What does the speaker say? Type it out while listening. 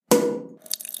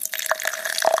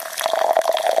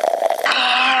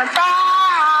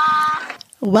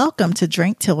Welcome to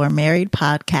Drink Till We're Married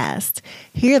podcast.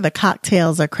 Here the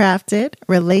cocktails are crafted,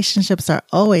 relationships are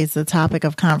always the topic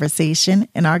of conversation,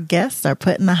 and our guests are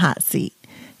put in the hot seat.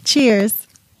 Cheers.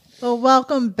 Well,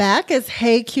 welcome back. It's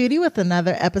Hey Cutie with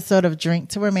another episode of Drink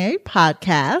Till We're Married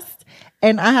podcast.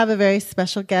 And I have a very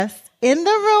special guest in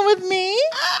the room with me,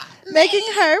 making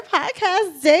her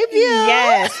podcast debut.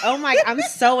 Yes. Oh my, I'm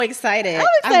so excited. I'm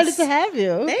excited to have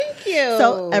you. Thank you.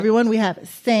 So everyone, we have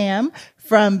Sam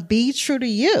from Be True to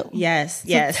You. Yes, So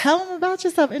yes. tell them about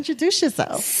yourself. Introduce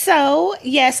yourself. So,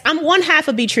 yes, I'm one half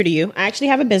of Be True to You. I actually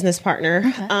have a business partner.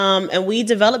 Okay. And we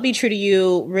developed Be True to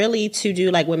You really to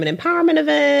do like women empowerment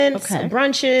events,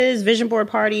 brunches, vision board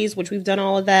parties, which we've done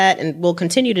all of that and we'll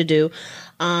continue to do.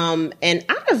 And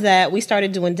out of that, we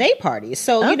started doing day parties.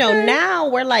 So, you know, now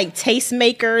we're like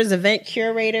tastemakers, event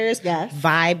curators,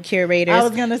 vibe curators. I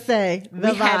was going to say the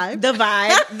vibe. The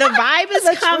vibe. The vibe is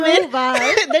The coming. true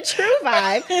vibe. The true vibe.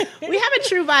 We have a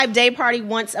true vibe day party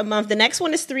once a month. The next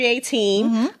one is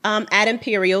 3/18 at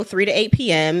Imperial, 3 to 8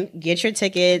 p.m. Get your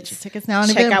tickets. Tickets now on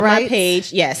Check out my Eventbrite.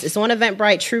 page. Yes, it's on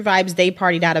Eventbrite, True Vibes Day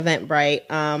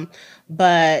Party.eventbrite.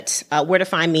 But where to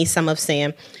find me, some of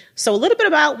Sam. So a little bit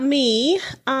about me.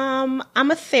 I'm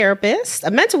a therapist,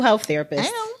 a mental health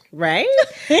therapist. Right?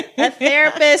 A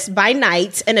therapist by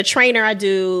night and a trainer. I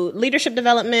do leadership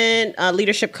development,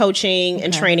 leadership coaching,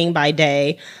 and training by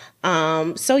day.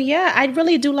 So yeah, I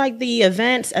really do like the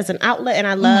events as an outlet, and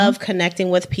I love connecting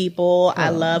with people. I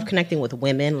love connecting with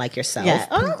women like yourself,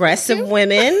 progressive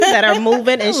women that are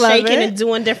moving and shaking and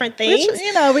doing different things. Which,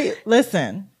 you know,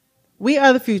 we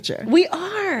are the future. We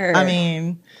are. I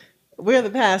mean, we're the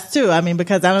past too. I mean,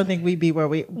 because I don't think we'd be where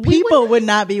people would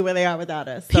not be where they are without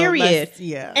us. So Period.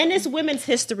 Yeah. And it's Women's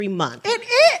History Month.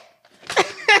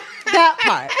 That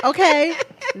part. Okay.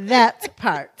 That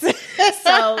part.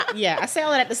 So yeah, I say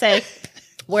all of that to say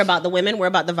we're about the women, we're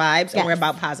about the vibes, and we're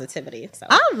about positivity. So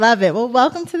I love it. Well,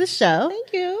 welcome to the show.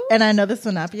 Thank you. And I know this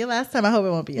will not be your last time. I hope it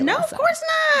won't be your No, last of time. course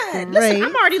not. Great. Listen,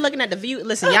 I'm already looking at the view.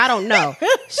 Listen, y'all don't know.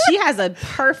 She has a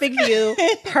perfect view,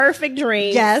 perfect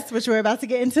dream. Yes, which we're about to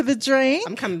get into the drink.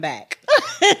 I'm coming back.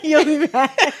 You'll be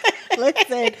back.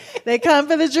 Listen, they come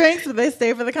for the drinks, but they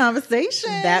stay for the conversation.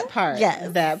 That part.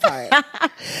 Yes. That part.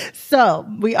 So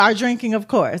we are drinking, of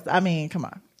course. I mean, come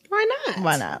on. Why not?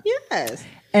 Why not? Yes.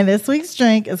 And this week's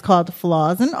drink is called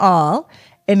Flaws and All,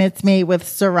 and it's made with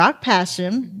Ciroc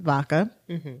Passion vodka,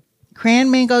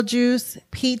 cran mango juice,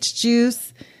 peach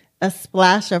juice, a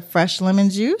splash of fresh lemon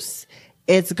juice.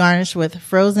 It's garnished with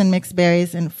frozen mixed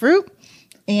berries and fruit,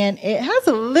 and it has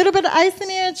a little bit of ice in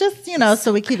here, just, you know,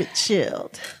 so we keep it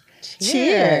chilled.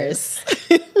 Cheers.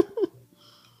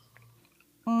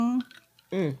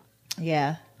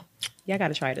 Yeah. Yeah, I got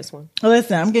to try this one.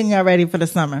 Listen, I'm getting y'all ready for the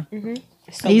summer.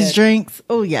 So These good. drinks,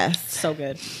 oh yes. So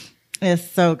good. It's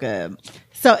so good.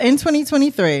 So in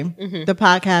 2023, the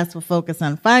podcast will focus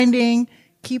on finding,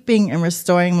 keeping, and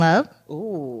restoring love.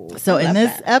 Ooh. So in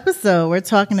this episode, we're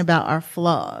talking about our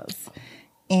flaws.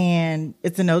 And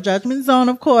it's a no judgment zone,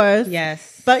 of course.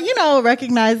 Yes. But, you know,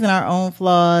 recognizing our own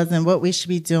flaws and what we should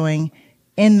be doing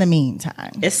in the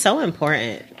meantime. It's so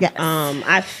important. Yes.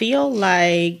 I feel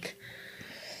like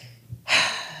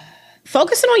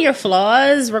focusing on your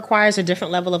flaws requires a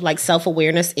different level of like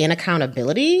self-awareness and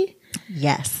accountability.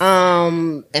 Yes.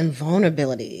 And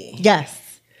vulnerability.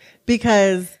 Yes.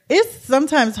 Because it's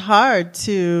sometimes hard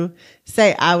to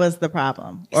say I was the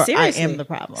problem or Seriously. I am the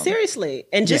problem. Seriously.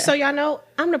 And just so y'all know,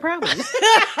 I'm the problem.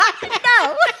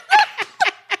 No.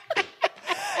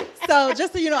 So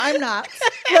just so you know, I'm not.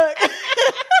 Look,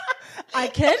 I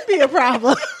can be a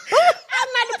problem. I'm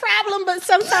not the problem, but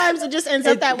sometimes it just ends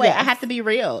up that way. Yes. I have to be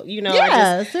real. You know,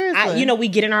 Seriously. you know, we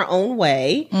get in our own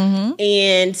way.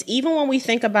 And even when we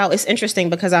think about, it's interesting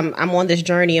because I'm on this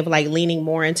journey of like leaning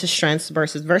more into strengths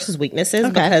versus weaknesses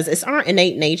because it's our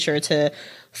innate nature to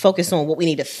focus on what we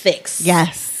need to fix.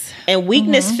 Yes. And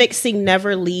weakness fixing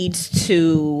never leads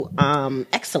to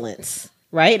excellence.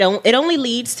 Right? It only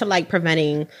leads to like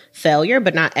preventing failure,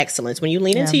 but not excellence. When you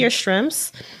lean into your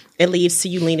strengths, it leads to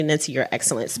you leaning into your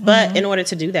excellence. But in order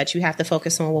to do that, you have to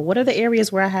focus on, well, what are the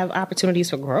areas where I have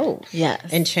opportunities for growth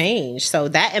and change? So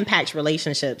that impacts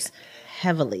relationships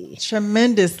heavily.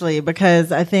 Tremendously,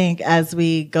 because I think as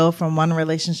we go from one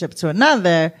relationship to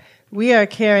another, we are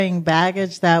carrying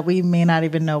baggage that we may not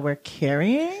even know we're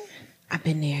carrying. I've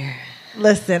been there.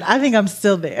 Listen, I think I'm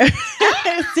still there.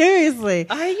 Seriously.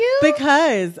 Are you?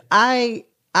 Because I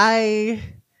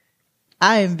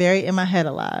am very in my head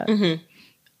a lot.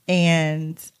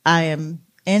 And I am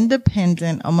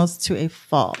independent almost to a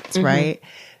fault, right?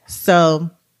 So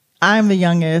I'm the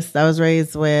youngest. I was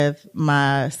raised with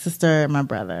my sister and my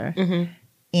brother.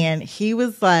 And he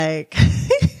was like,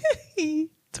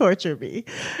 torture me.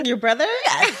 Your brother?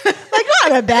 Like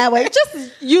not in a bad way,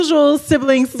 just usual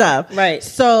sibling stuff. Right.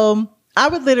 So I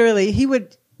would literally, he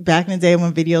would, back in the day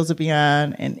when videos would be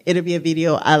on and it'd be a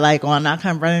video I like on, I'll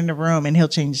come run in the room and he'll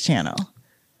change channel.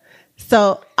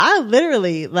 So I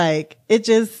literally like, it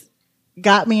just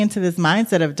got me into this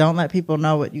mindset of don't let people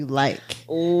know what you like.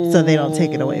 Ooh, so they don't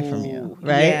take it away from you.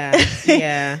 Right.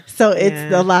 Yeah. So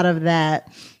it's a lot of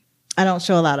that. I don't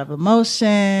show a lot of emotion.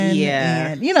 Yeah.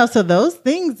 And, you know, so those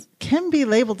things can be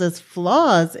labeled as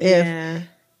flaws if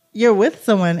you're with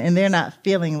someone and they're not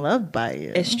feeling loved by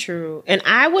you. It's true. And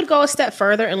I would go a step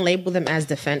further and label them as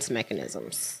defense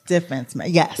mechanisms.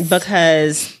 Yes.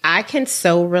 Because I can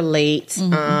so relate.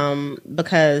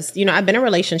 Because, you know, I've been in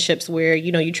relationships where,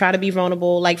 you know, you try to be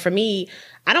vulnerable. Like for me,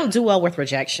 I don't do well with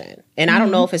rejection. And I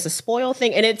don't know if it's a spoil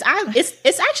thing. And it's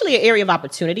actually an area of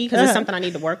opportunity because it's something I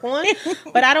need to work on.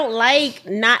 But I don't like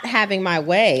not having my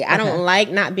way. I don't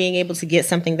like not being able to get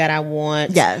something that I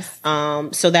want. Yes.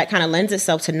 So that kind of lends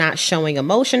itself to not showing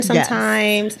emotion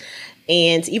sometimes. Yes.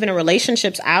 And even in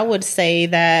relationships, I would say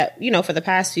that, you know, for the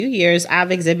past few years, I've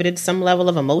exhibited some level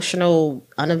of emotional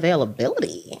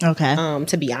unavailability. Okay.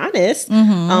 To be honest,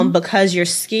 because you're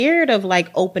scared of like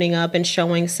opening up and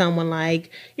showing someone like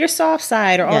your soft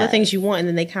side or all the things you want. And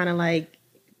then they kind of like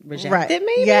reject it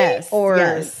maybe. Yes. Or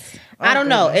yes. I don't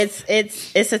know.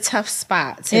 It's a tough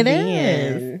spot to be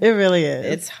in. It really is.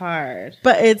 It's hard.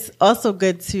 But it's also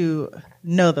good to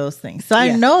know those things. So I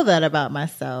know that about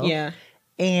myself. Yeah.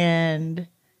 And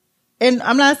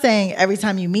I'm not saying every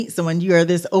time you meet someone, you are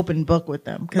this open book with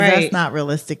them because that's not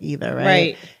realistic either,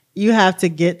 right? You have to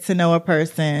get to know a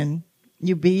person.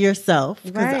 You be yourself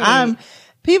because I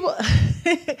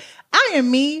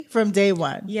am me from day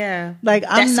one. Yeah. Like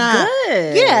I'm that's not.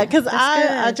 Good. Yeah. Cause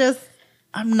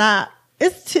I'm not.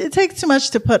 It takes too much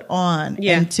to put on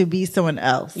and to be someone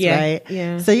else. Right.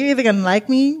 Yeah. So you're either going to like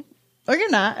me or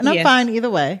you're not. And I'm fine either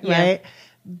way. Right.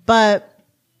 But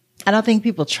I don't think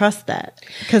people trust that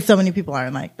because so many people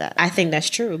aren't like that. I think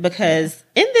that's true because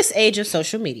in this age of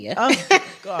social media,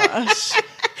 gosh,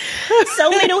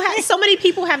 so many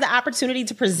people have the opportunity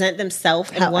to present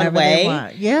themselves in one way,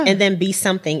 and then be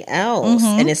something else.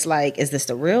 And it's like, is this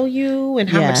the real you? And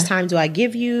how much time do I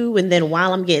give you? And then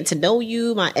while I'm getting to know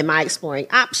you, am I exploring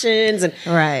options? And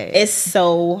it's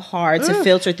so hard to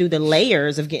filter through the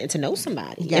layers of getting to know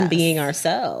somebody and being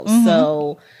ourselves.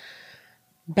 So.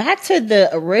 Back to the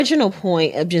original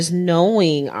point of just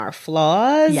knowing our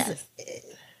flaws. Yes.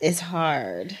 It's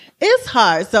hard. It's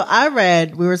hard. So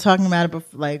we were talking about it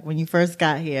before, like when you first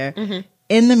got here.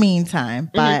 In the Meantime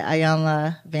by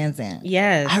Ayanla Van Zandt.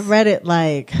 Yes. I read it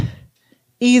like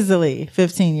easily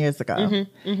 15 years ago.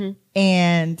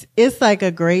 And it's like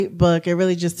a great book. It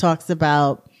really just talks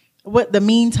about what the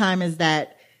meantime is,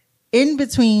 that in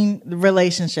between the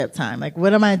relationship time. Like,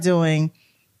 what am I doing?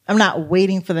 I'm not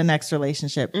waiting for the next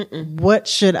relationship. What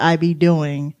should I be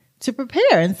doing to prepare?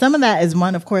 And some of that is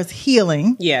one, of course,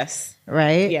 healing. Yes.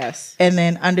 Right? Yes. And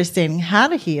then understanding how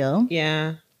to heal.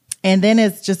 Yeah. And then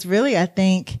it's just really, I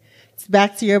think, it's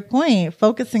back to your point,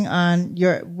 focusing on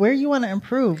where you want to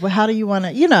improve. How do you want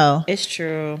to, It's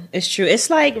true. It's true. It's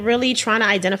like really trying to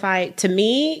identify, to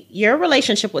me, your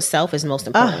relationship with self is most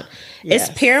important. Yes.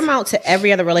 It's paramount to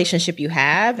every other relationship you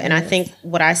have. And I think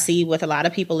what I see with a lot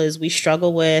of people is we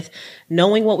struggle with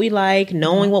knowing what we like,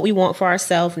 knowing what we want for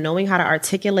ourselves, knowing how to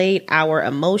articulate our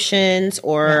emotions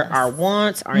or our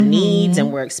wants, our needs.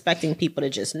 And we're expecting people to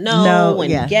just know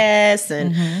and guess.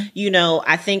 And,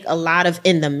 I think a lot of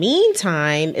in the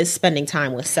meantime is spending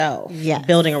time with self. Yes.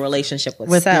 Building a relationship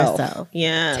with self. Yourself.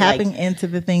 Yeah. Tapping into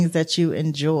the things that you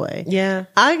enjoy. Yeah.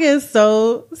 I get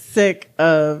so sick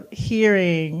of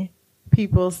hearing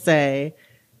people say,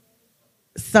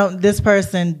 this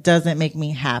person doesn't make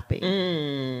me happy.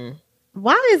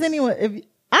 Why is anyone,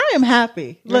 I am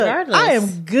happy. Look, regardless. I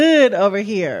am good over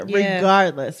here,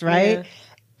 regardless, right? Yeah.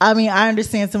 I mean, I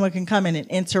understand someone can come in and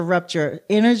interrupt your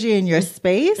energy and your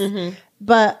space,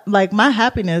 but like my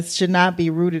happiness should not be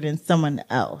rooted in someone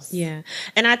else. Yeah.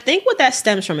 And I think what that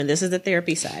stems from, and this is the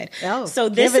therapy side. Oh, so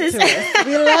this is,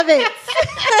 we love it.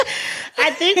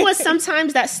 I think what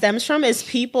sometimes that stems from is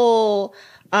people,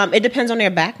 it depends on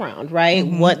their background, right?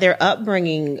 What their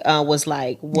upbringing was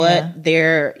like, what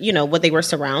their, what they were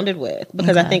surrounded with.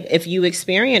 Because I think if you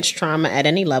experience trauma at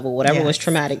any level, whatever was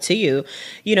traumatic to you,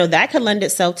 that could lend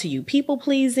itself to you people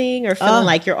pleasing or feeling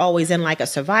like you're always in like a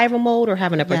survival mode or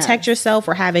having to protect yourself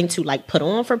or having to like put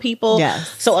on for people.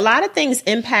 So a lot of things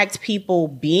impact people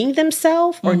being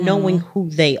themselves or knowing who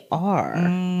they are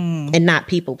and not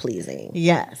people pleasing.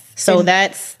 Yes. So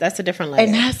that's a different layer.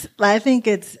 And I think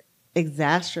it's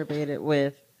exacerbated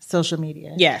with social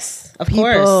media. Yes, of People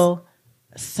course.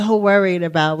 so worried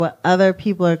about what other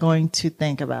people are going to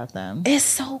think about them. It's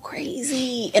so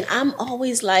crazy. And I'm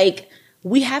always like,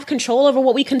 we have control over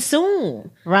what we consume.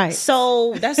 Right.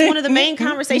 So that's one of the main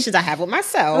conversations I have with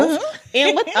myself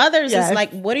and with others. Yes. Is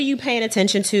like, what are you paying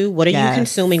attention to? What are you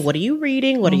consuming? What are you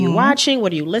reading? What are you watching?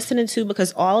 What are you listening to?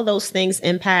 Because all of those things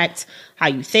impact how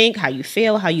you think, how you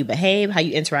feel, how you behave, how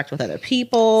you interact with other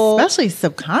people. Especially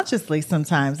subconsciously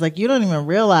sometimes. Like, you don't even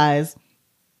realize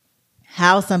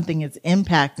how something is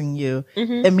impacting you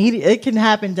immediately. It can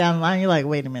happen down the line. You're like,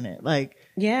 wait a minute. Like,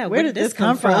 yeah, where did this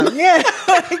come from? Yeah.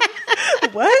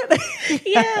 Like, what?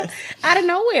 Yeah. Out of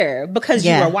nowhere. Because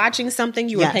you were watching something,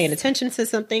 you were paying attention to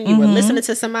something, you were listening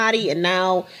to somebody, and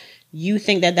now you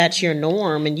think that that's your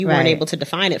norm and you weren't able to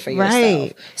define it for yourself.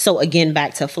 Right. So again,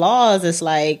 back to flaws, it's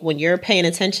like when you're paying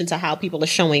attention to how people are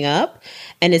showing up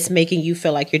and it's making you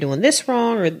feel like you're doing this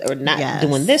wrong or not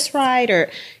doing this right,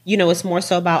 or, you know, it's more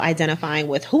so about identifying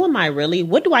with who am I really?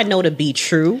 What do I know to be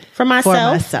true for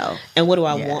myself? And what do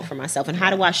I want for myself? And how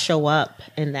do I show up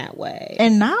in that way?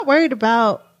 And not worried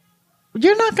about,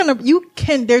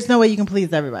 there's no way you can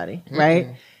please everybody, right?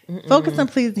 Focus on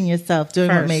pleasing yourself, doing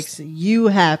what makes you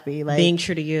happy. Like being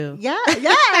true to you. Yeah,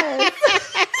 yes.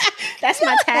 That's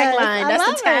my tagline.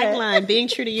 That's the tagline. Being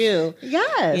true to you.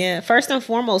 Yes. Yeah. First and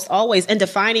foremost, always, and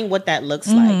defining what that looks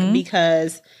like,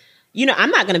 because, you know,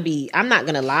 I'm not going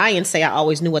to lie and say I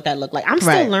always knew what that looked like. I'm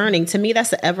still learning. To me,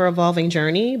 that's an ever evolving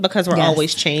journey because we're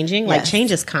always changing. Like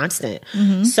change is constant.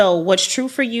 So what's true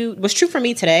for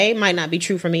me today might not be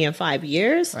true for me in 5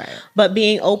 years, but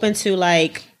being open to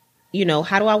like, you know,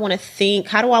 how do I want to think?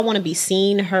 How do I want to be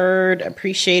seen, heard,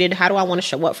 appreciated? How do I want to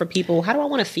show up for people? How do I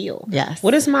want to feel? Yes.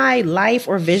 What does my life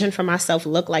or vision for myself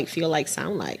look like, feel like,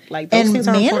 sound like? Like those things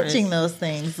are important. And managing those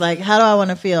things. Like, how do I want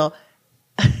to feel?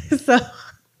 So,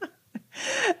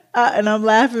 and I'm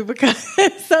laughing because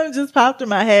something just popped in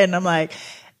my head. And I'm like,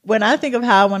 when I think of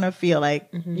how I want to feel, like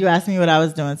you asked me what I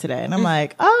was doing today. And I'm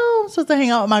like, oh, I'm supposed to hang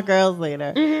out with my girls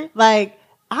later. Like,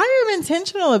 I am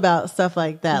intentional about stuff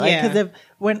like that. Like, because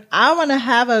when I want to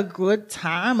have a good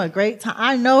time, a great time,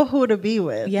 I know who to be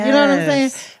with. Yes. You know what I'm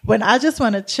saying? When I just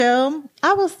want to chill,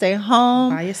 I will stay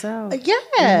home. By yourself.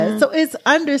 Yeah. So it's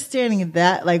understanding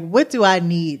that, like, what do I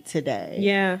need today?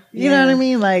 Yeah. You know what I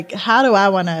mean? Like, how do I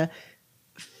want to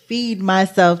feed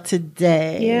myself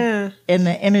today? Yeah. And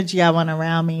the energy I want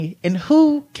around me, and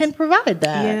who can provide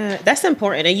that? Yeah, that's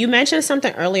important. And you mentioned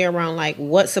something earlier around like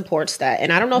what supports that.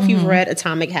 And I don't know if you've read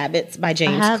Atomic Habits by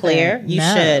James Clear. You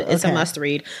should. It's a must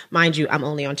read. Mind you, I'm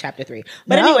only on chapter 3.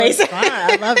 But anyways, it's fine.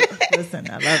 I love it. Listen,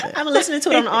 I love it. I'm listening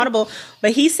to it on Audible.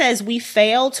 But he says we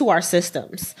fail to our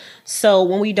systems. So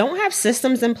when we don't have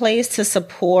systems in place to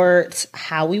support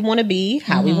how we want to be,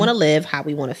 how we want to live, how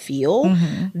we want to feel,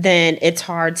 then it's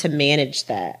hard to manage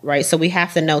that, right? So we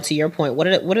have to know, to your point, what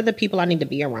are the people I need to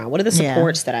be around? What are the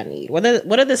supports that I need? What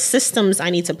are the systems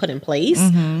I need to put in place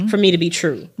for me to be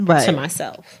true to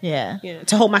myself? Yeah,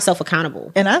 to hold myself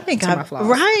accountable. And I think my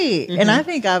flaws. And I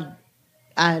think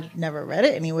I've never read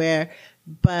it anywhere,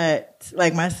 but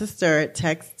like my sister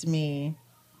texted me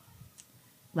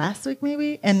last week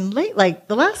maybe, and like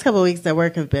the last couple of weeks at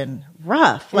work have been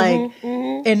rough, like,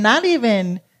 and not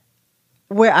even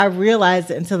where I realized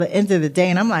it until the end of the day,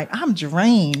 and I'm like, I'm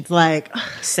drained. Like,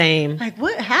 same. Like,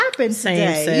 what happened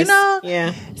today? Sis. You know?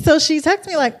 Yeah. So she texted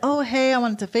me like, oh, hey, I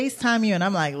wanted to FaceTime you, and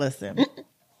I'm like, listen,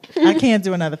 I can't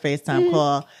do another FaceTime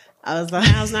call. I was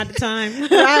like, now's not the time.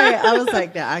 Right. I was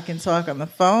like, yeah, I can talk on the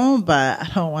phone, but I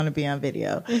don't want to be on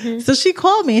video. So she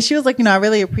called me and she was like, you know, I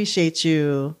really appreciate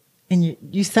you, and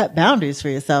you set boundaries for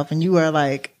yourself, and you were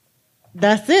like,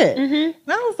 that's it. And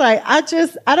I was like,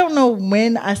 I don't know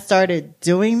when I started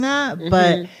doing that,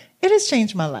 but it has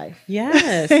changed my life.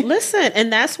 Yes. Listen, and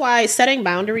that's why setting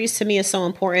boundaries to me is so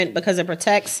important, because it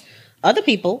protects other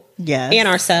people and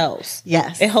ourselves.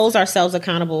 Yes. It holds ourselves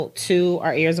accountable to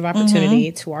our areas of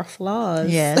opportunity, to our flaws.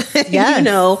 Yes. You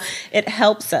know, it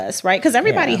helps us, right? Because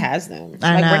everybody has them.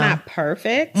 Like, we're not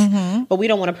perfect, but we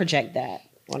don't want to project that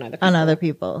on other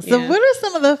people. So what are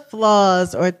some of the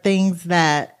flaws or things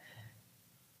that,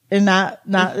 and not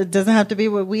it doesn't have to be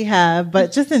what we have,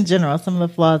 but just in general, some of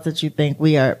the flaws that you think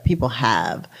people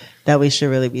have that we should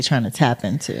really be trying to tap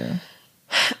into?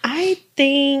 I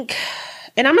think,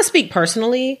 and I'm gonna speak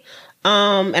personally,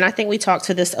 and I think we talked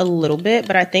to this a little bit,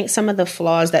 but I think some of the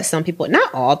flaws that some people,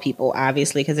 not all people,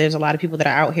 obviously, because there's a lot of people that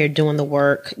are out here doing the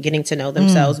work, getting to know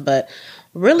themselves, but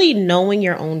really knowing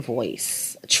your own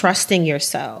voice, trusting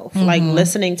yourself, like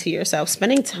listening to yourself,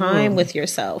 spending time with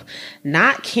yourself,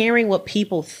 not caring what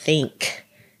people think.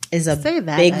 is a Say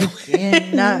that big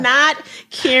again. not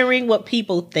caring what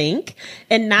people think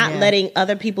and not letting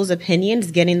other people's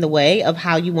opinions get in the way of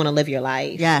how you want to live your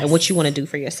life and what you want to do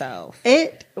for yourself.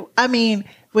 I mean,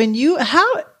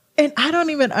 and I don't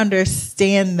even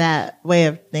understand that way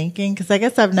of thinking, because I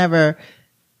guess I've never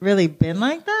really been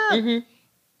like that. Mm-hmm.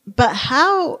 But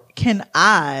how can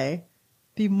I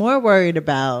be more worried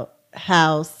about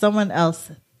how someone else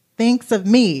thinks of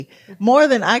me more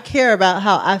than I care about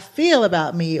how I feel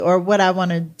about me or what I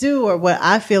want to do or what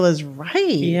I feel is right?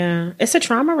 Yeah. It's a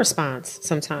trauma response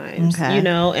sometimes, you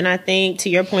know, and I think, to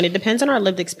your point, it depends on our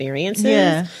lived experiences.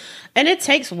 Yeah. And it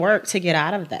takes work to get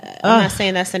out of that. I'm not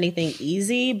saying that's anything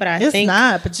easy, but I think it's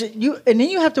not. But and then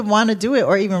you have to want to do it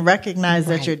or even recognize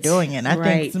that you're doing it. And I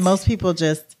think most people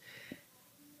just,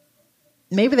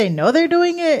 maybe they know they're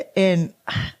doing it, and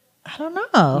I don't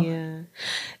know. Yeah.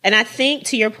 And I think,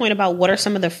 to your point about what are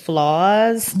some of the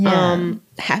flaws,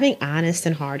 having honest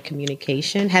and hard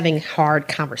communication, having hard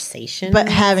conversations. But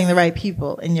having the right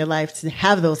people in your life to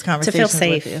have those conversations to feel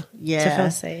safe. with you. Yeah. To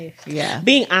feel safe. Yeah.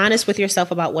 Being honest with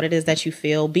yourself about what it is that you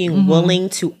feel. Being willing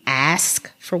to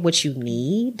ask for what you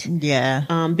need. Yeah.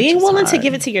 Being willing to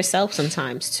give it to yourself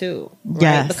sometimes too. Right?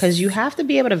 Yes. Because you have to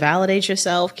be able to validate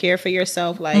yourself, care for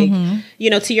yourself. Like, you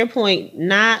know, to your point,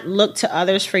 not look to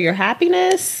others for your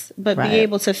happiness, but be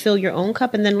able to fill your own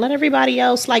cup and then let everybody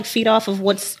else like feed off of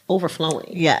what's overflowing.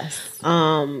 Yes.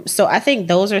 So I think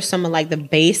those are some of like the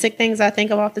basic things I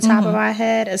think of off the top of my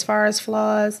head as far as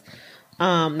flaws.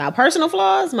 Now personal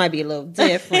flaws might be a little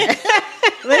different.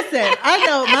 Listen, I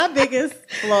know my biggest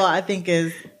flaw, I think,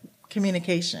 is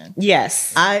communication.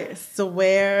 Yes. I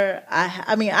swear,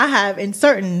 I mean, I have in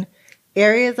certain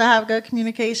areas I have good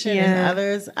communication, and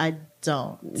others I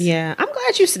don't. Yeah. I'm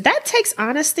glad you said that. Takes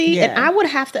honesty, and I would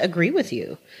have to agree with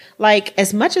you. Like,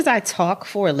 as much as I talk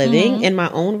for a living in my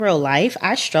own real life,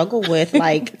 I struggle with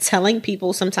like telling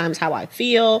people sometimes how I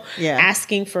feel,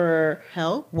 asking for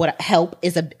help. What help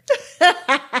is a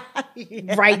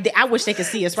right there. I wish they could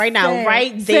see us right now,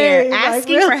 right there,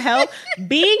 asking for help,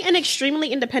 being an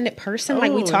extremely independent person,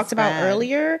 like we talked about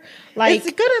earlier. Like,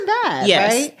 it's good and bad.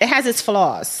 Yes, right? It has its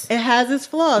flaws. It has its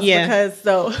flaws because,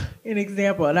 so an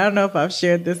example, and I don't know if I've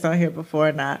shared this on here before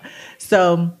or not.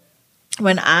 So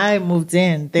when I moved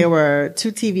in, there were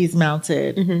 2 TVs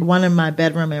mounted, one in my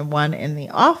bedroom and one in the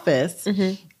office.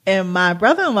 And my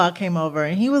brother-in-law came over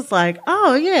and he was like,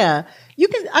 "Oh yeah,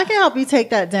 I can help you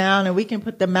take that down and we can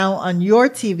put the mount on your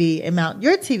TV and mount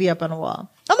your TV up on the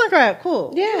wall." I'm like, "All right,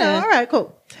 cool. Yeah. You know, all right,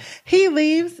 cool." He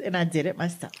leaves and I did it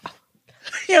myself.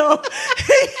 You know,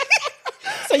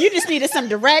 so you just needed some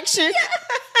direction.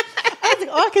 I was like,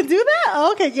 "Oh, I can do that?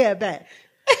 Oh, okay, yeah, bet."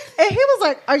 And he was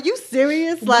like, "Are you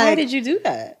serious?" Like, why did you do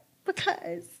that?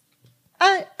 Because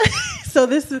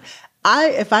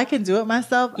if I can do it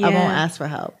myself, I won't ask for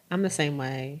help. I'm the same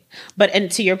way.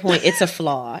 And to your point, it's a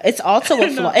flaw. It's also a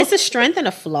flaw. It's a strength and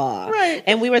a flaw. Right.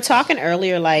 And we were talking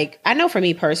earlier, like, I know for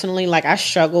me personally, like, I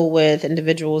struggle with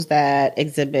individuals that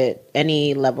exhibit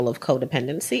any level of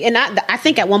codependency. And I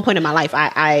think at one point in my life,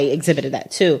 I exhibited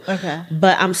that too. Okay.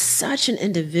 But I'm such an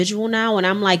individual now, and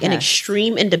I'm like an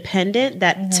extreme independent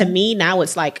that to me now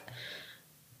it's like,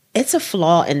 it's a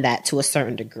flaw in that to a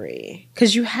certain degree,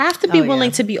 because you have to be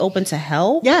willing to be open to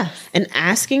help, and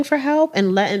asking for help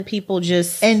and letting people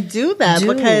just and do that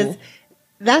because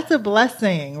that's a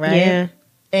blessing, right? Yeah.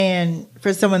 And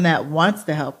for someone that wants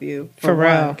to help you, for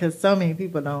real, because so many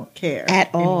people don't care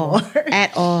at all,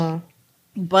 at all.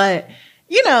 But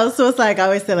you know, so it's like I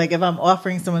always say, like if I'm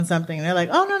offering someone something and they're like,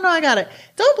 "Oh no, I got it,"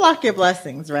 don't block your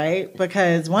blessings, right?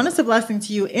 Because one, it's a blessing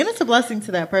to you, and it's a blessing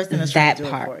to that person that's trying to do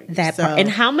it for you. That part. And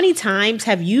how many times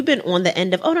have you been on the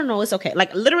end of, "Oh no, it's okay"?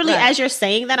 Like literally, as you're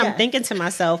saying that, I'm thinking to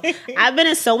myself, I've been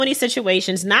in so many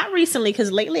situations. Not recently,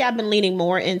 because lately I've been leaning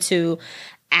more into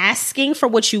asking for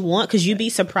what you want, because you'd be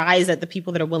surprised at the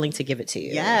people that are willing to give it to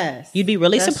you. Yes. You'd be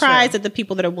really surprised at the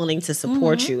people that are willing to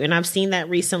support you. And I've seen that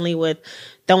recently with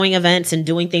throwing events and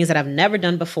doing things that I've never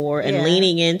done before and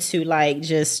leaning into like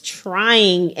just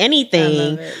trying anything. I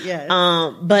love it.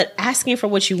 Yes. But asking for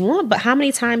what you want. But how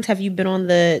many times have you been on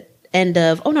the end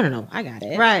of, "Oh, no, I got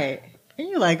it." Right. And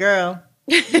you're like, "Girl,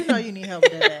 you know you need help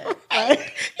with that."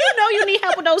 Like, you know you need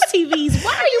help with those TVs.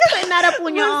 Why are you putting that up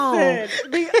on your own?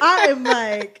 I am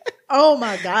like, oh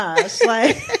my gosh.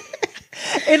 Like,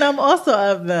 and I'm also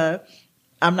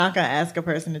I'm not going to ask a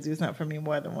person to do something for me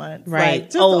more than once. Right. Like,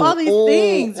 just all these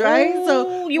things, right?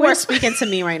 So you are speaking to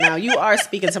me right now. You are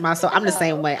speaking to myself. I'm the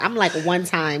same way. I'm like one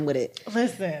time with it.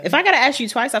 Listen. If I got to ask you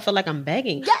twice, I feel like I'm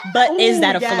begging. Yeah. But is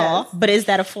that a flaw? But is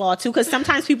that a flaw too? Because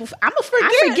sometimes people, I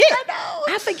forget.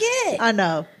 I forget. I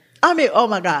know. I mean, oh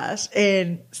my gosh.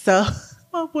 And so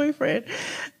my boyfriend.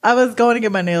 I was going to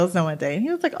get my nails done one day, and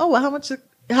he was like, "Oh, well, how much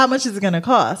is it going to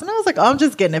cost?" And I was like, "Oh, I'm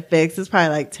just getting it fixed. It's probably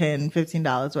like $10,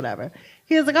 $15, whatever."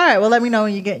 He was like, "All right, well, let me know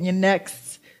when you're getting your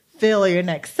next fill or your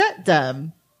next set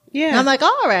done." Yeah. And I'm like,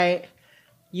 "All right."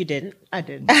 You didn't. I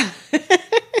didn't.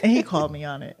 And he called me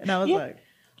on it, and I was like,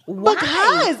 "Why?" Because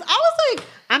I was like,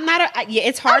 I'm not.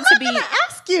 It's hard to be.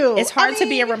 Ask you. It's hard to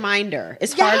be a reminder.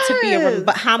 It's hard to be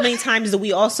but how many times do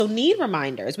we also need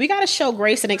reminders? We got to show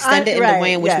grace and extend it in the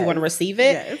way in which we want to receive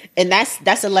it. Yes. And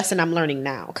that's a lesson I'm learning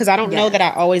now, because I don't know that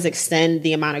I always extend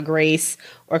the amount of grace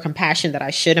or compassion that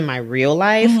I should in my real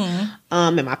life,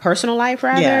 in my personal life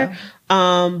rather. Yeah.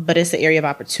 But it's an area of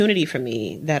opportunity for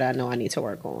me that I know I need to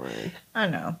work on. I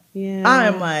know. Yeah.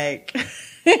 I'm like,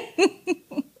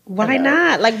 why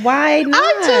not? Like, why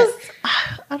not?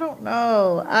 I don't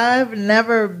know. I've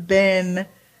never been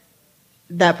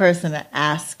that person to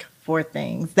ask for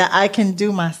things that I can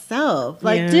do myself.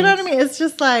 Like, do you know what I mean? It's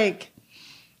just like,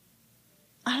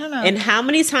 I don't know. And how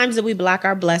many times did we block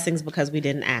our blessings because we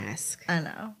didn't ask? I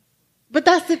know. But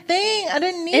that's the thing. I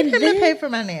didn't need him to pay for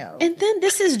my nails. And then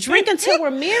this is drink until we're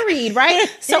married, right?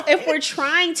 So if we're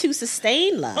trying to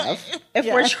sustain love, if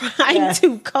we're trying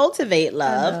to cultivate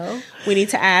love, we need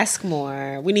to ask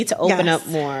more. We need to open up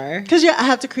more. Because I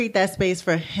have to create that space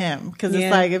for him. Because it's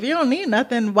like, if you don't need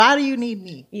nothing, why do you need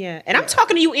me? Yeah. And I'm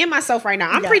talking to you and myself right now.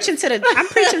 I'm preaching to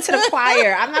the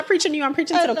choir. I'm not preaching to you. I'm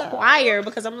preaching to the choir,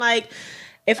 because I'm like,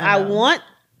 if I want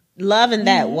love in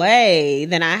that way,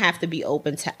 then I have to be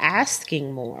open to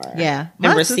asking more. Yeah.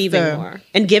 And receiving more.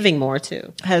 And giving more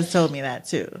too. Has told me that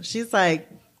too. She's like,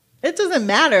 it doesn't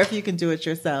matter if you can do it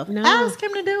yourself. No. Ask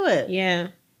him to do it. Yeah.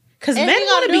 Because men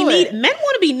want to be needed. Men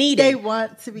want to be needed. They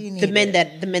want to be needed.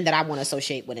 The men that I want to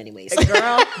associate with, anyways.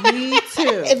 Girl, me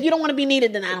too. If you don't want to be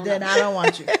needed, then I don't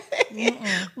want you.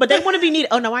 But they want to be needed.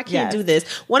 Oh no, I can't do this.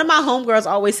 One of my homegirls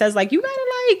always says, like, you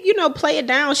gotta play it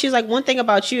down. She's like, one thing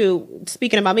about you,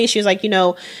 speaking about me, she's like,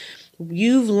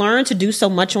 you've learned to do so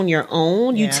much on your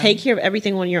own. You take care of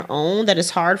everything on your own that it's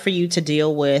hard for you to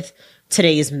deal with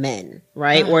today's men,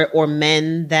 right? Or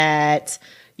men that,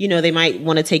 they might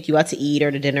want to take you out to eat or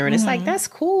to dinner. And it's like, that's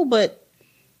cool. But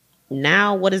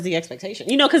now what is the expectation?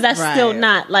 Because that's still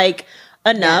not like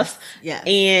enough. Yes.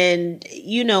 And,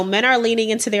 men are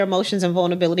leaning into their emotions and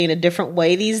vulnerability in a different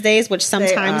way these days, which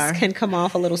sometimes can come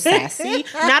off a little sassy.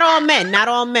 Not all men.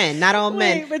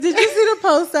 Wait, but did you see the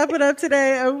post I put up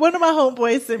today? One of my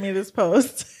homeboys sent me this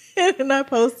post and I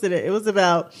posted it. It was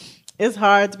about, it's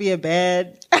hard to be a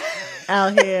bad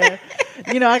out here.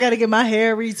 I got to get my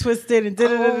hair retwisted and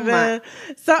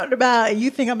something about, and you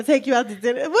think I'm going to take you out to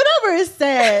dinner. Whatever it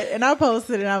said. And I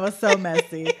posted it and I was so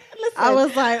messy. Listen, I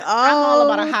was like, I'm all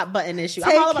about a hot button issue.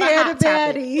 I'm all about a hot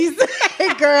baddies.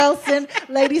 Girls,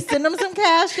 ladies, send them some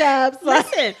cash apps.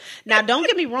 Listen, now don't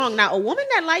get me wrong. Now, a woman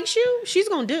that likes you, she's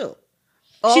going to do.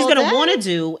 She's going to want to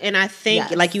do. And I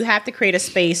think like you have to create a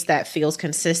space that feels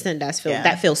consistent,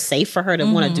 that feels safe for her to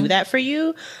want to do that for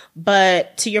you.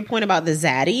 But to your point about the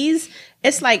zaddies,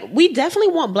 it's like we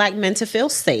definitely want black men to feel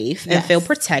safe and feel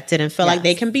protected and feel like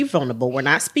they can be vulnerable. We're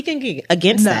not speaking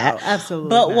against that. Absolutely.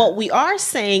 But what we are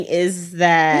saying is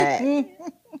that,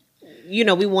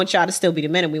 we want y'all to still be the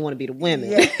men and we want to be the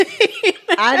women. Yeah.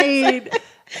 I need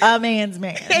a man's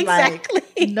man. Exactly.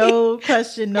 Like, no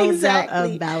question, no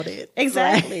doubt about it.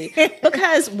 Exactly.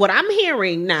 Because what I'm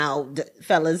hearing now,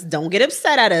 fellas, don't get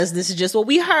upset at us. This is just what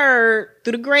we heard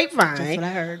through the grapevine. That's what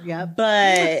I heard, yeah.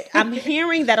 But I'm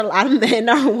hearing that a lot of men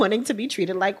are wanting to be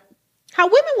treated like how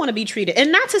women want to be treated.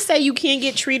 And not to say you can't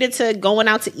get treated to going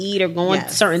out to eat or going to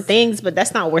certain things, but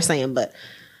that's not what we're saying. But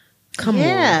come on.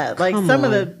 Yeah, like some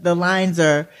of the lines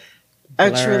are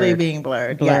truly being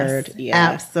blurred. Yes,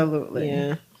 absolutely.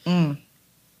 Yeah.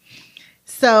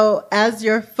 So as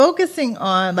you're focusing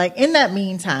on, like in that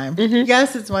meantime,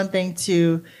 yes, it's one thing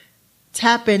to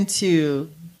tap into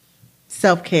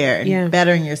self-care and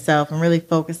bettering yourself and really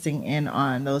focusing in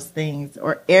on those things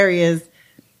or areas.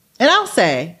 And I'll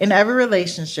say in every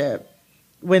relationship,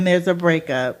 when there's a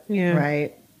breakup,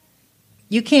 right?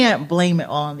 You can't blame it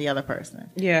all on the other person.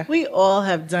 Yeah. We all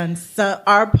have done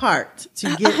our part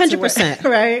to get 100%. to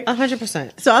where, right?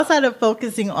 100%. So outside of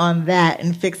focusing on that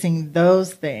and fixing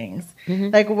those things,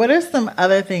 like what are some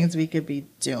other things we could be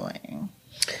doing?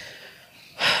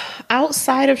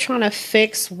 Outside of trying to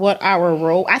fix what our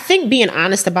role, I think being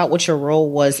honest about what your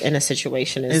role was in a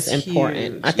situation is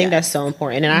important. Huge. I think that's so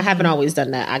important. And I haven't always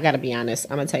done that. I got to be honest.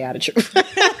 I'm going to tell y'all the truth.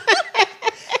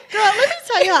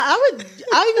 Yeah,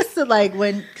 I used to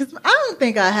because I don't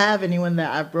think I have anyone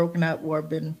that I've broken up or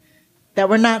that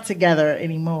we're not together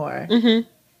anymore.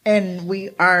 And we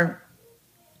aren't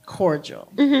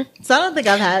cordial. So I don't think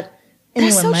I've had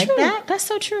anyone like that. That's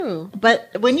so true. But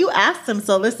when you ask them,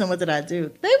 so listen, what did I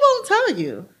do? They won't tell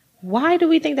you. Why do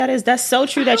we think that is? That's so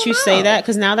true that you say that,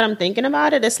 because now that I'm thinking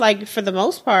about it, it's like, for the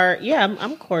most part, yeah,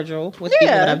 I'm cordial with people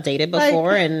that I've dated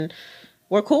before, and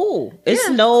we're cool. It's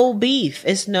no beef.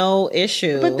 It's no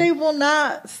issue. But they will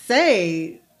not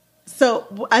say.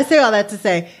 So I say all that to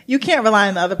say, you can't rely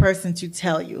on the other person to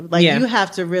tell you. Like, you have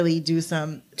to really do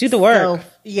the work.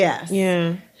 Yeah.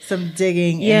 Some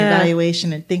digging and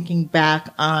evaluation and thinking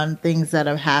back on things that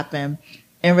have happened.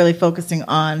 And really focusing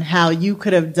on how you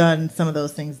could have done some of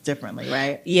those things differently,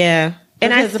 right? Yeah.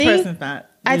 And because the person's not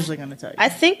usually going to tell you. I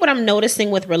think what I'm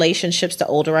noticing with relationships, the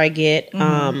older I get,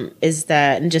 is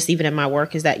that, and just even in my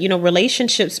work, is that,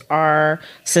 relationships are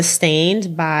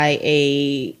sustained by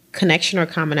a connection or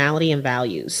commonality in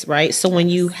values, right? So when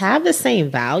you have the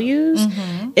same values,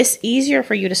 it's easier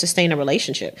for you to sustain a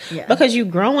relationship because you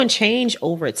grow and change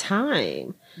over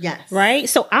time. Yes. Right?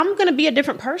 So I'm going to be a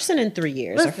different person in 3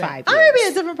 years or 5 years. I'm going to be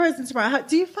a different person tomorrow.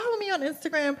 Do you follow me on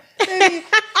Instagram? Baby,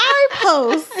 I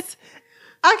post.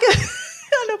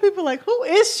 I know people like, who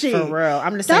is she? For real.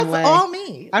 I'm the same way. That's all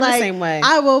me. I'm the same way.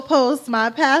 I will post my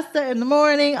pasta in the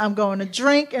morning. I'm going to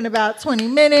drink in about 20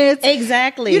 minutes.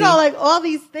 Exactly. Like all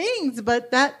these things,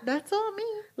 but that's all me.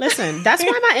 Listen, that's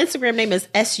why my Instagram name is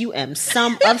SUM,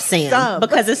 Sum of Sam,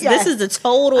 because this is the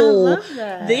total. I love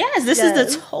that. This is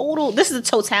the total. This is the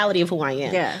totality of who I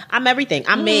am. Yeah. I'm everything.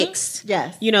 I'm mixed.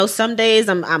 Yes. Some days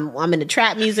I'm into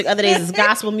trap music. Other days it's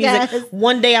gospel music. Yes.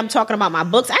 One day I'm talking about my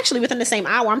books. Actually, within the same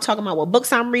hour, I'm talking about what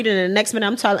books I'm reading, and the next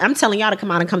minute I'm telling y'all to come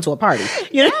out and come to a party.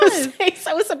 You know what I'm saying?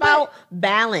 So it's about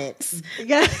balance.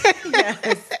 Yes.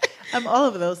 I'm all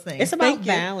of those things. It's about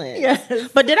balance. Yes.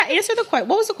 But did I answer the question?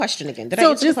 What was the question again? Did I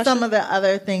answer the question? Some of the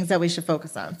other things that we should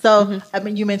focus on. So,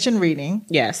 you mentioned reading.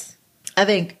 Yes. I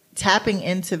think tapping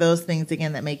into those things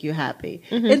again that make you happy.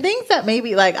 And things that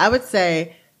maybe, like, I would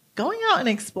say going out and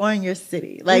exploring your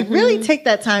city. Like, really take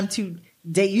that time to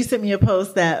date. You sent me a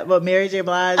post that Mary J.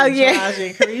 Blige and Taraji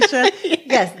and Carisha.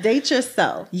 Yes, date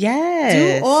yourself.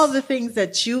 Yes. Do all the things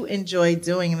that you enjoy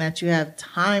doing and that you have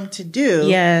time to do.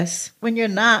 Yes. When you're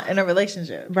not in a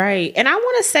relationship. Right. And I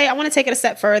want to take it a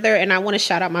step further, and I want to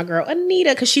shout out my girl, Anita,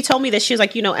 because she told me that she was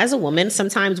like, as a woman,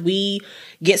 sometimes we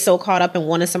get so caught up in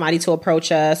wanting somebody to approach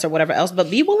us or whatever else,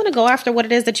 but be willing to go after what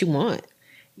it is that you want.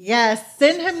 Yes.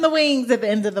 Send him the wings at the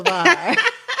end of the bar.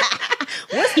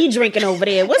 What's he drinking over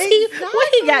there? What he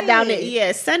got down there?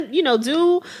 Yeah,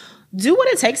 do what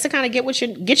it takes to kind of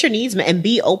get your needs met and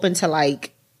be open to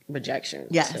like rejection.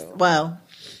 Yes. too. Well,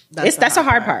 that's a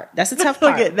hard part. That's a tough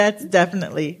part. That's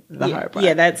definitely the hard part.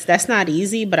 Yeah, that's not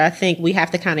easy, but I think we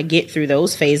have to kind of get through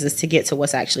those phases to get to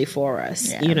what's actually for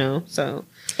us. Yeah. So.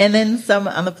 And then some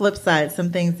on the flip side,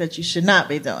 some things that you should not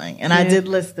be doing, and I did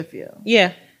list a few.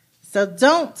 Yeah. So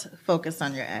don't focus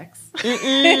on your ex.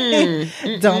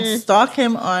 Don't stalk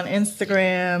him on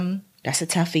Instagram. That's a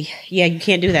toughie. Yeah, you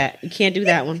can't do that. You can't do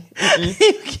that one. You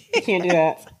can't do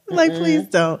that. Like, please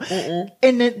don't.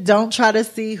 And then don't try to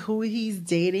see who he's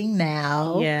dating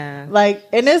now. Yeah. Like,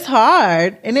 and it's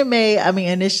hard. And it may,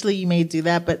 initially you may do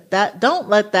that, but don't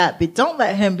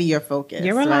let him be your focus.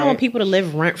 You're allowing people to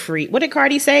live rent free. What did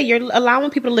Cardi say? You're allowing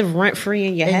people to live rent free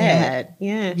in your head.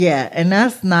 Yeah. Yeah. And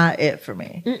that's not it for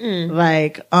me.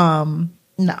 Like,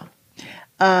 no.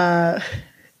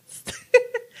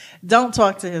 Don't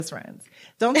talk to his friends.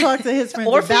 Don't talk to his friends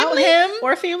or about family, him.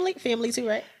 Or family too,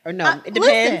 right? Or no, it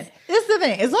depends. Listen, it's the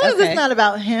thing. As long as it's not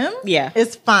about him,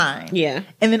 it's fine. Yeah.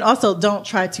 And then also don't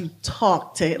try to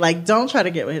talk to, don't try to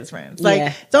get with his friends.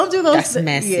 Like, don't do those. That's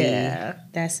messy. Yeah.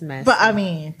 That's messy. But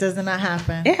does it not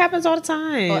happen? It happens all the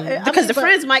time. Because the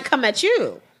friends might come at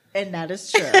you. And that is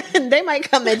true. They might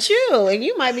come at you, and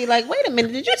you might be like, "Wait a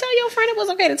minute, did you tell your friend it was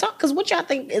okay to talk? Because what y'all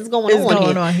think is going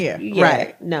on here? Yeah.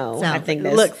 Right? No, I think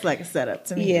that looks like a setup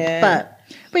to me. Yeah,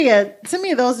 but yeah, to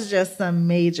me, those are just some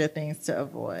major things to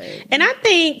avoid. And I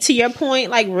think, to your point,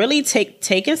 like really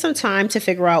taking some time to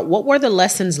figure out what were the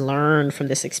lessons learned from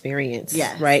this experience.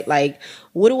 Yes. Right. Like,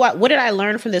 what did I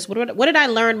learn from this? What did I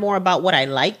learn more about what I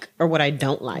like or what I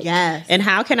don't like? Yes. And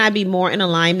how can I be more in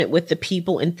alignment with the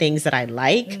people and things that I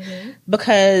like?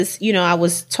 Because, I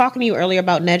was talking to you earlier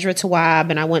about Nedra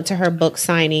Tawwab, and I went to her book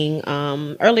signing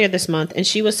earlier this month, and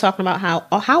she was talking about how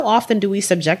often do we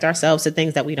subject ourselves to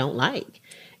things that we don't like?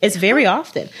 It's very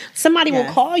often. Somebody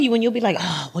will call you and you'll be like,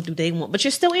 oh, what do they want? But you're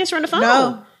still answering the phone.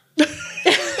 No.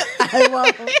 I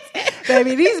won't.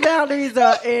 Baby, these boundaries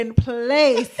are in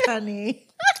place, honey.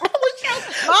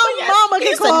 My mama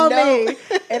can call me,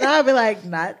 and I'll be like,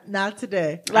 not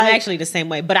today. Like, I'm actually the same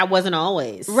way, but I wasn't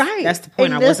always. Right. That's the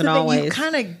point. And I wasn't the thing, always. You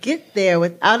kind of get there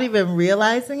without even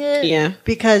realizing it. Yeah.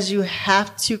 Because you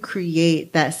have to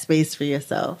create that space for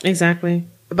yourself. Exactly.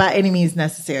 By any means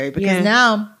necessary. Because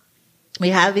now we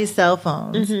have these cell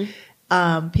phones.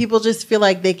 Mm-hmm. People just feel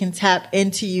like they can tap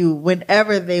into you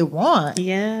whenever they want.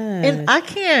 Yeah. And I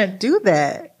can't do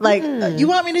that. Like, you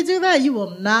want me to do that? You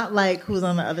will not like who's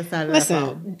on the other side of the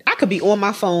phone. I could be on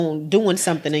my phone doing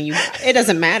something and it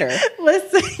doesn't matter.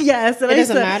 Listen, yes. And it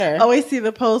doesn't matter. I always see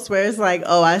the post where it's like,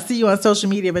 oh, I see you on social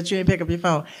media, but you didn't pick up your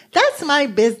phone. That's my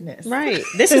business. Right.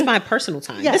 This is my personal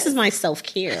time. Yes. This is my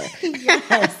self-care.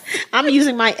 Yes. I'm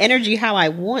using my energy how I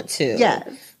want to.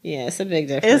 Yes. Yeah, it's a big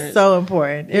difference. It's so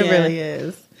important. It really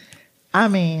is. I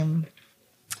mean,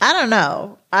 I don't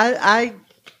know. I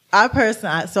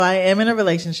personally, so I am in a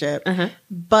relationship,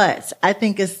 but I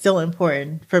think it's still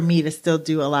important for me to still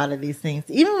do a lot of these things,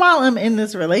 even while I'm in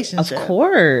this relationship. Of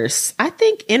course. I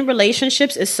think in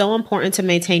relationships, it's so important to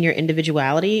maintain your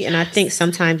individuality. And I think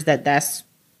sometimes that's,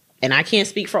 and I can't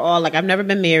speak for all. Like, I've never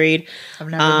been married. I've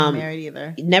never been married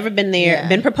either. Never been there. Yeah.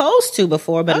 Been proposed to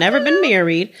before, but never been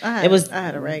married. I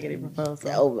had a raggedy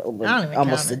proposal.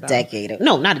 Almost a decade ago.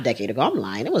 No, not a decade ago. I'm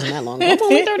lying. It wasn't that long ago. I'm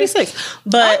only 36.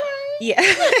 But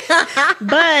yeah,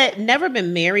 but never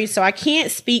been married. So I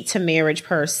can't speak to marriage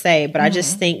per se, but I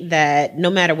just think that no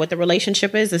matter what the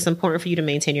relationship is, it's important for you to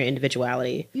maintain your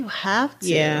individuality. You have to.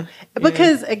 Yeah.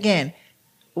 Because again,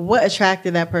 what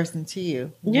attracted that person to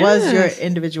you was your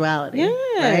individuality.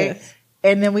 Yes. Right?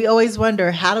 And then we always wonder,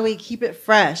 how do we keep it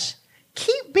fresh?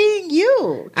 Keep being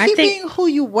you. Keep being who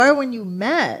you were when you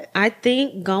met. I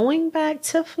think going back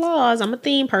to flaws, I'm a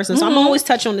theme person, so I'm always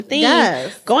touch on the theme.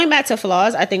 Yes. Going back to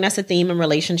flaws, I think that's a theme in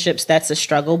relationships. That's a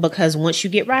struggle because once you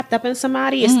get wrapped up in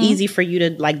somebody, it's easy for you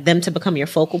to like them to become your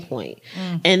focal point.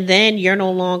 And then you're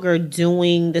no longer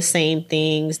doing the same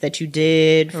things that you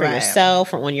did for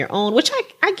yourself or on your own, which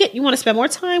I get. You want to spend more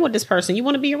time with this person. You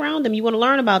want to be around them. You want to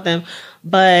learn about them.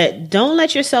 But don't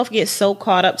let yourself get so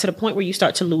caught up to the point where you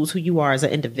start to lose who you are as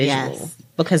an individual,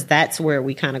 because that's where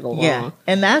we kind of go wrong.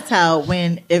 And that's how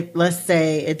if let's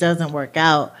say it doesn't work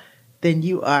out, then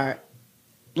you are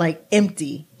like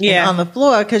empty and on the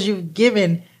floor because you've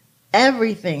given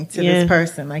everything to this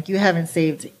person. Like you haven't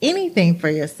saved anything for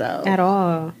yourself at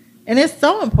all. And it's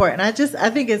so important. I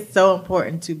think it's so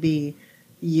important to be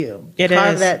you.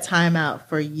 Carve that time out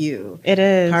for you. It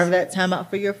is. Carve that time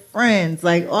out for your friends.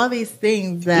 Like all these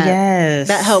things that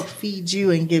help feed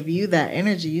you and give you that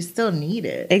energy. You still need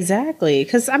it. Exactly.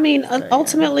 Because I mean,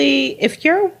 ultimately, if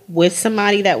you're with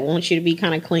somebody that wants you to be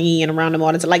kind of clingy and around them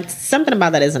all the time, like something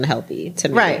about that isn't healthy to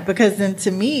me. Right. Because then to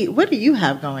me, what do you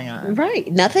have going on?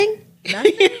 Right. Nothing.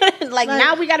 like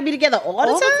now we got to be together all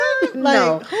the time? Like,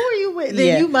 no. Who are you with?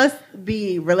 Then you must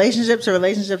be relationship to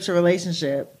relationship to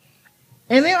relationship.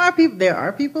 And there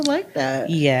are people like that.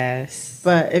 Yes.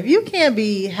 But if you can't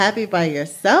be happy by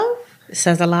yourself, it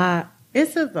says a lot. It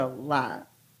says a lot.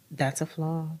 That's a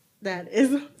flaw. That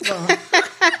is a flaw.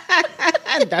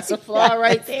 That's a flaw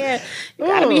right there. You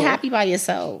gotta be happy by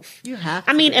yourself. You have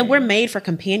to. I mean, and we're made for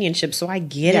companionship, so I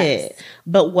get it.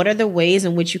 But what are the ways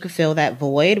in which you could fill that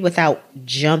void without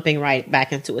jumping right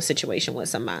back into a situation with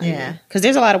somebody? Yeah. Because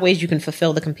there's a lot of ways you can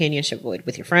fulfill the companionship void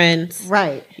with your friends.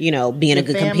 Right. You know, being a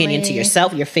good companion to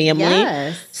yourself, your family.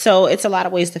 Yes. So it's a lot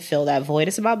of ways to fill that void.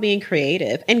 It's about being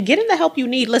creative and getting the help you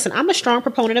need. Listen, I'm a strong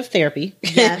proponent of therapy.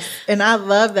 Yes. And I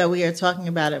love that we are talking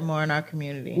about it more in our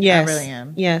community. Yes. I really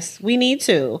am. Yes. We need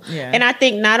to. Yeah. And I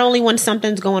think not only when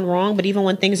something's going wrong, but even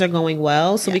when things are going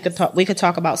well. So we could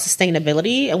talk about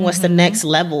sustainability and what's the next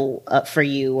level up for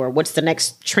you, or what's the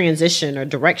next transition or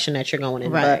direction that you're going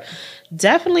in. Right. But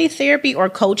definitely therapy or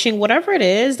coaching, whatever it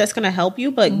is that's going to help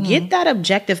you, but get that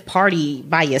objective party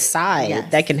by your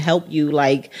side that can help you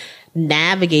like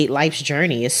navigate life's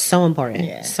journey. Is so important.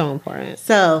 Yeah. So important.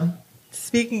 So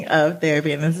speaking of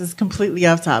therapy, and this is completely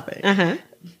off topic,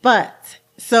 but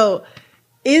so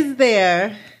is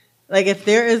there, like, if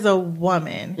there is a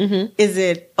woman, is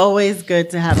it always good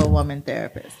to have a woman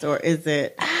therapist, or is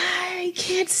it? I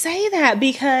can't say that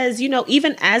because, you know,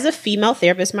 even as a female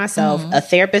therapist myself, a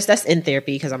therapist that's in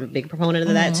therapy, because I'm a big proponent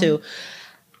of that too,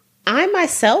 I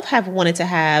myself have wanted to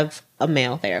have a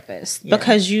male therapist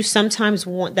because you sometimes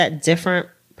want that different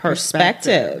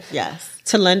perspective. Yes.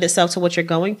 to lend itself to what you're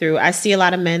going through. I see a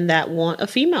lot of men that want a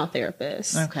female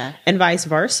therapist. Okay. And vice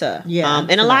versa. Yeah.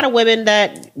 And a lot of women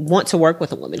that want to work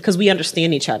with a woman because we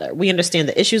understand each other. We understand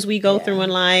the issues we go through in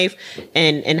life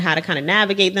and how to kind of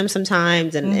navigate them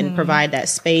sometimes and provide that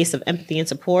space of empathy and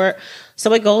support.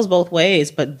 So it goes both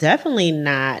ways, but definitely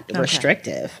not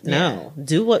restrictive. No,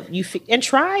 do what you feel and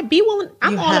try. Be willing.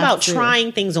 I'm all about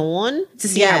trying things on to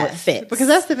see how it fits. Because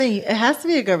that's the thing. It has to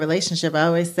be a good relationship. I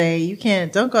always say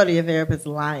don't go to your therapist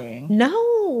lying.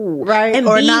 No. Right. And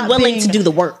or be not willing to do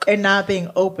the work. And not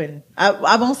being open.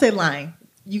 I won't say lying.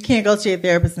 You can't go to your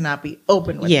therapist and not be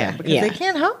open with them because they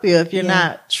can't help you if you're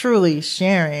not truly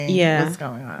sharing what's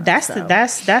going on. That's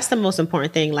the most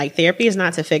important thing. Like therapy is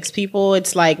not to fix people.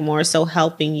 It's like more so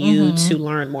helping you to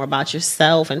learn more about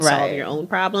yourself and solve your own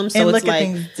problems. So and it's look like at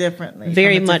things differently.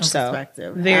 Very much so.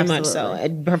 Very much so.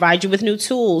 It provides you with new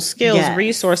tools, skills,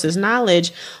 resources,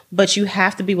 knowledge, but you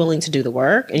have to be willing to do the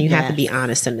work and you have to be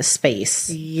honest in the space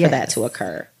for that to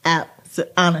occur.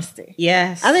 Honesty.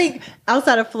 Yes. I think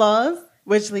outside of flaws,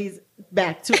 which leads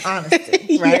back to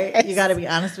honesty, right? You got to be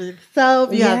honest with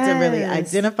yourself. You have to really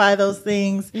identify those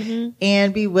things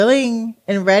and be willing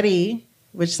and ready,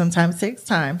 which sometimes takes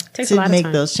time to make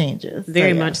those changes.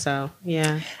 Very much so.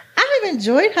 Yeah. I've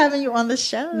enjoyed having you on the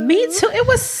show. Me too. It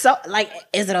was so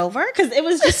is it over? Because it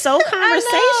was just so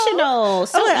conversational.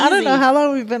 So I don't know how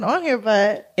long we've been on here,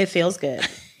 but it feels good.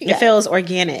 It feels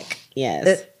organic.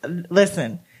 Yes.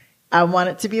 Listen. I want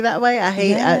it to be that way. I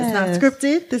hate it's not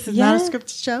scripted. This is not a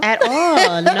scripted show. At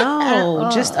all. No.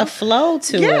 Just a flow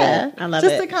to it. I love it.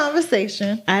 Just a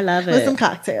conversation. I love it. With some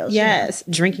cocktails. Yes.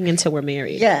 Drinking until we're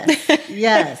married. Yes.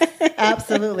 Yes.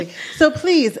 Absolutely. So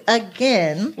please,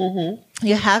 again,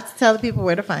 you have to tell the people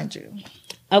where to find you.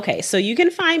 Okay. So you can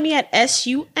find me at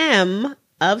SUM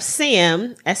of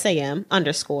Sam, SAM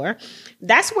 _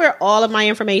 That's where all of my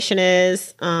information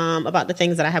is about the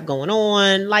things that I have going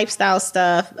on, lifestyle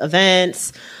stuff,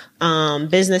 events,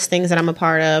 business things that I'm a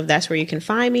part of. That's where you can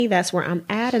find me. That's where I'm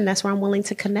at, and that's where I'm willing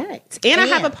to connect. And I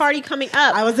have a party coming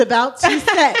up. I was about to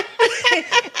say,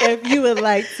 if you would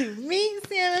like to meet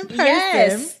Sam in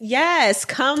person. Yes.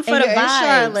 Come for the vibes.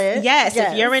 Charlotte. Yes.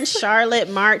 If you're in Charlotte,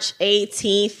 March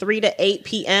 18th, 3 to 8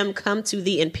 p.m., come to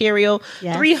the Imperial,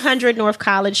 300 North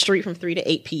College Street from 3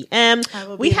 to 8 p.m.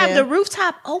 We have the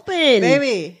rooftop open.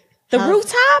 Baby. The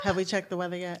rooftop? Have we checked the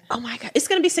weather yet? Oh my God. It's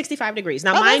going to be 65 degrees.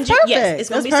 Now, mind you, yes, it's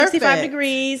going to be 65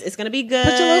 degrees. It's going to be good.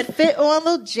 Put your little fit on,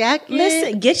 little jacket.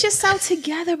 Listen, get yourself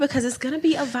together because it's going to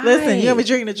be a vibe. Listen, you're going to be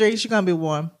drinking the drinks. You're going to be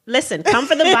warm. Listen, come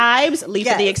for the vibes, leave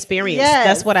for the experience.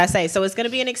 That's what I say. So it's going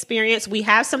to be an experience. We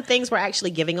have some things we're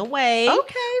actually giving away.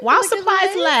 Okay. While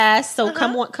supplies last. So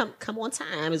come on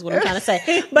time is what I'm trying to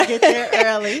say. But get there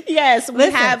early. Yes, we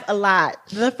have a lot.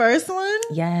 The first one?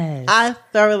 Yes. I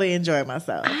thoroughly enjoyed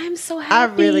myself. I'm so happy. I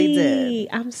really did.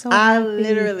 I'm so happy. I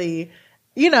literally,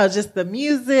 just the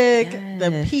music,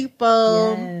 the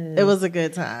people. It was a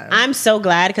good time. I'm so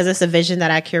glad because it's a vision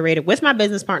that I curated with my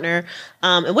business partner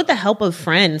and with the help of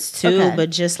friends too. Okay.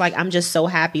 But just I'm just so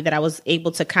happy that I was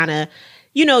able to kind of,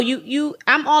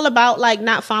 I'm all about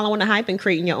not following the hype and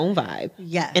creating your own vibe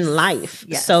in life.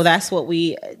 Yes. So that's what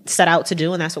we set out to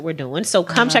do and that's what we're doing. So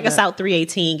come check us out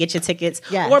 318, get your tickets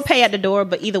or pay at the door.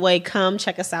 But either way, come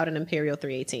check us out in Imperial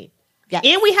 318. Yes.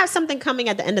 And we have something coming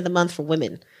at the end of the month for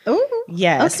women. Ooh.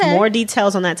 Yes. Okay. More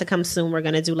details on that to come soon. We're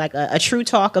going to do a true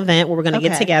talk event where we're going to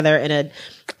get together in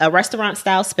a restaurant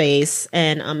style space.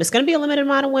 And it's going to be a limited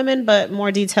amount of women, but more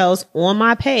details on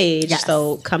my page. Yes.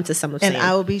 So come to some of them. And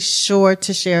I will be sure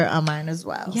to share it on mine as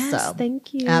well. Yes. So,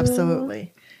 thank you.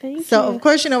 Absolutely. Thank you. So, of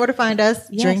course, you know where to find us.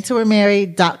 Yes.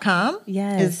 drinktowemarried.com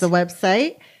is the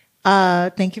website.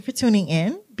 Thank you for tuning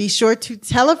in. Be sure to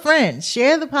tell a friend,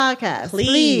 share the podcast,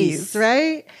 please,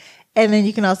 right? And then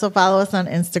you can also follow us on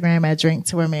Instagram at Drink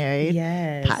Till We're Married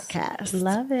podcast.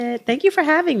 Love it. Thank you for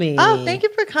having me. Oh, thank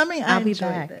you for coming. I'll be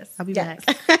back. I'll be back.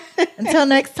 Until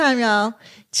next time, y'all.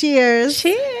 Cheers.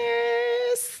 Cheers.